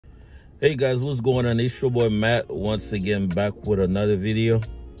Hey guys, what's going on? It's your boy Matt once again, back with another video.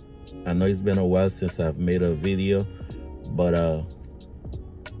 I know it's been a while since I've made a video, but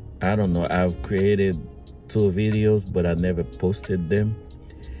I don't know, I've created 2 videos but I never posted them.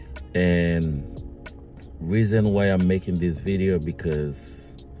 And reason why I'm making this video,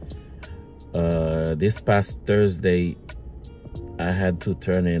 because this past Thursday I had to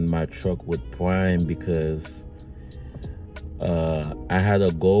turn in my truck with Prime because I had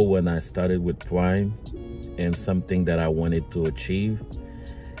a goal when I started with Prime and something that I wanted to achieve.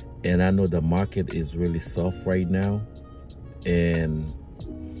 And I know the market is really soft right now. And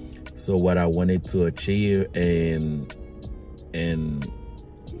so what I wanted to achieve and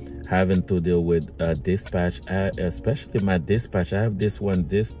having to deal with dispatch, especially my dispatch. I have this one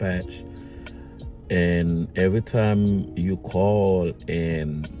dispatch, and every time you call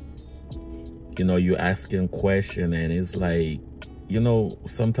and you know, you asking question, and it's like, you know,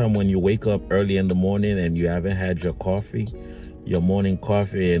 sometimes when you wake up early in the morning and you haven't had your coffee, your morning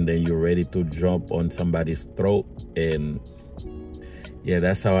coffee, and then you're ready to jump on somebody's throat. And yeah,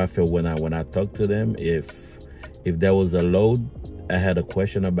 that's how I feel when I talk to them. If there was a load, I had a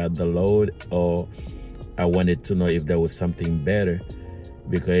question about the load, or I wanted to know if there was something better,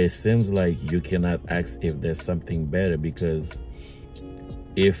 because it seems like you cannot ask if there's something better, because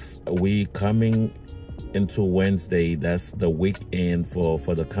if we coming into Wednesday, that's the weekend for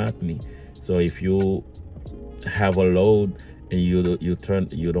the company. So if you have a load and you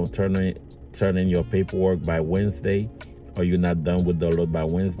don't turn in your paperwork by Wednesday, or you're not done with the load by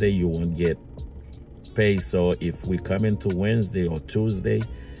Wednesday, you won't get paid. So if we come into Wednesday or Tuesday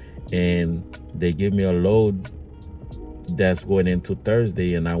and they give me a load that's going into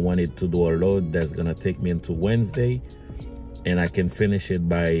Thursday, and I wanted to do a load that's gonna take me into Wednesday, and I can finish it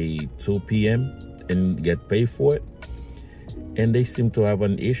by 2 p.m. and get paid for it. And they seem to have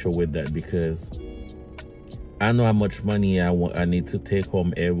an issue with that, because I know how much money I need to take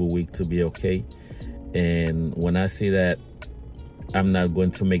home every week to be okay. And when I see that I'm not going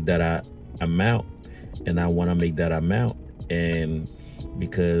to make that amount, and I want to make that amount, and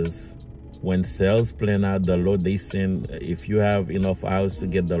because when sales plan out the load, they send, if you have enough hours to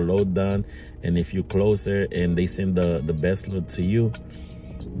get the load done, and if you're closer, and they send the best load to you.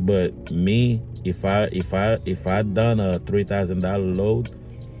 But me, if I done a $3,000 load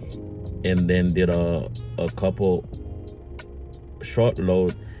and then did a couple short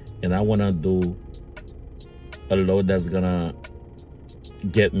load, and I want to do a load that's gonna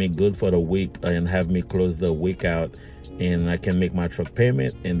get me good for the week and have me close the week out, and I can make my truck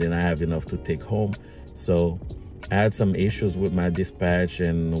payment, and then I have enough to take home. So I had some issues with my dispatch,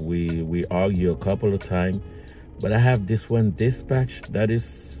 and we argue a couple of times. But I have this one dispatch that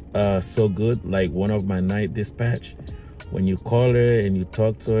is so good, like one of my night dispatch. When you call her and you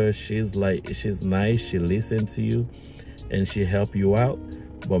talk to her, she's nice, she listens to you and she help you out.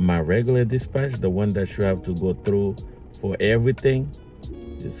 But my regular dispatch, the one that you have to go through for everything,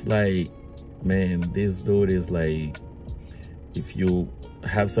 it's like, man, this dude is like, if you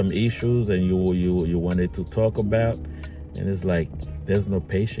have some issues and you wanted to talk about, and it's like there's no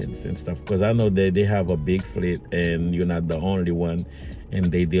patience and stuff, because I know they have a big fleet and you're not the only one, and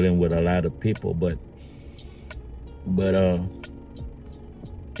they dealing with a lot of people. But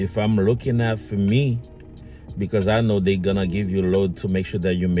if I'm looking at for me, because I know they're gonna give you a load to make sure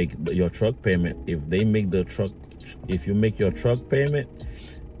that you make your truck payment. If you make your truck payment,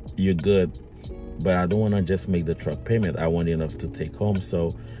 you're good. But I don't want to just make the truck payment. I want enough to take home.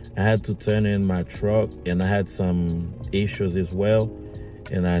 So I had to turn in my truck, and I had some issues as well.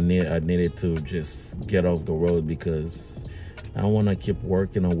 And I needed to just get off the road, because I want to keep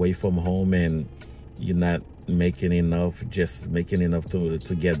working away from home and you're not making enough, just making enough to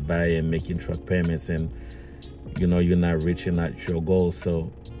get by and making truck payments, and you know, you're not reaching out your goal.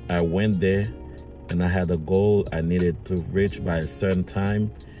 So I went there and I had a goal I needed to reach by a certain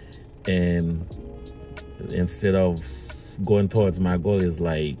time, and instead of going towards my goal, is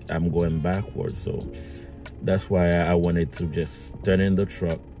like I'm going backwards. So that's why I wanted to just turn in the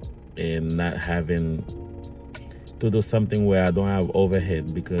truck and not having to do something where I don't have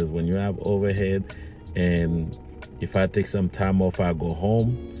overhead, because when you have overhead, and if I take some time off, I go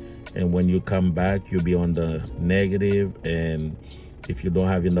home, and when you come back, you'll be on the negative. And if you don't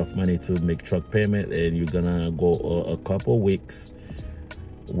have enough money to make truck payment, and you're gonna go a couple weeks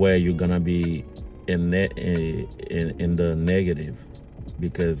where you're gonna be in the negative,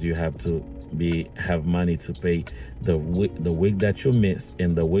 because you have to have money to pay the week that you missed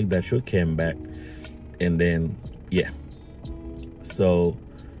and the week that you came back. And then yeah, so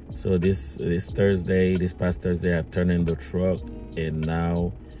this past Thursday I turned in the truck, and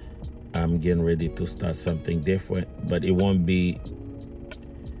now I'm getting ready to start something different, but it won't be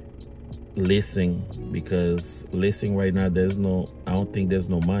leasing, because leasing right now, I don't think there's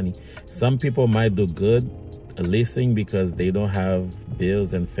no money. Some people might do good leasing because they don't have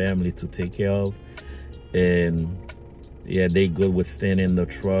bills and family to take care of, and yeah, they good with staying in the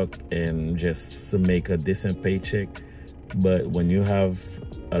truck and just to make a decent paycheck. But when you have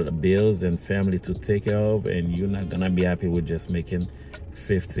bills and family to take care of, and you're not gonna be happy with just making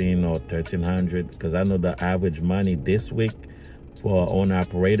 15 or 1300, because I know the average money this week for an owner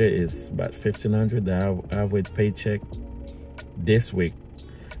operator is about 1500. The average paycheck this week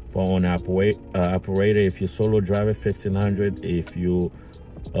for owner operator, if you solo driver, 1500. If you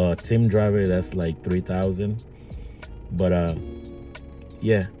team driver, that's like 3000. But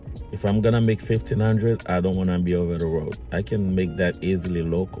yeah, if I'm gonna make 1500, I don't want to be over the road. I can make that easily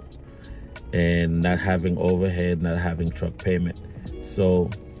local and not having overhead, not having truck payment. So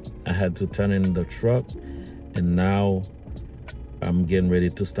I had to turn in the truck, and now I'm getting ready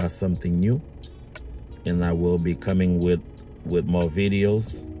to start something new, and I will be coming with more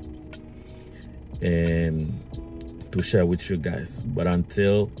videos and to share with you guys. But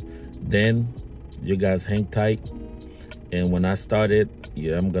until then, you guys hang tight. And when I started,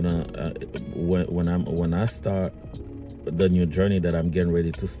 yeah, I'm gonna when I start the new journey that I'm getting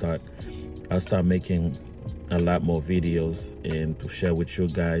ready to start, I'll start making a lot more videos and to share with you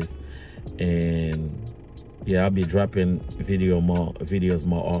guys. And yeah, I'll be dropping videos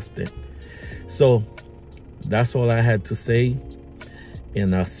more often. So that's all I had to say,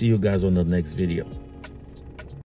 and I'll see you guys on the next video.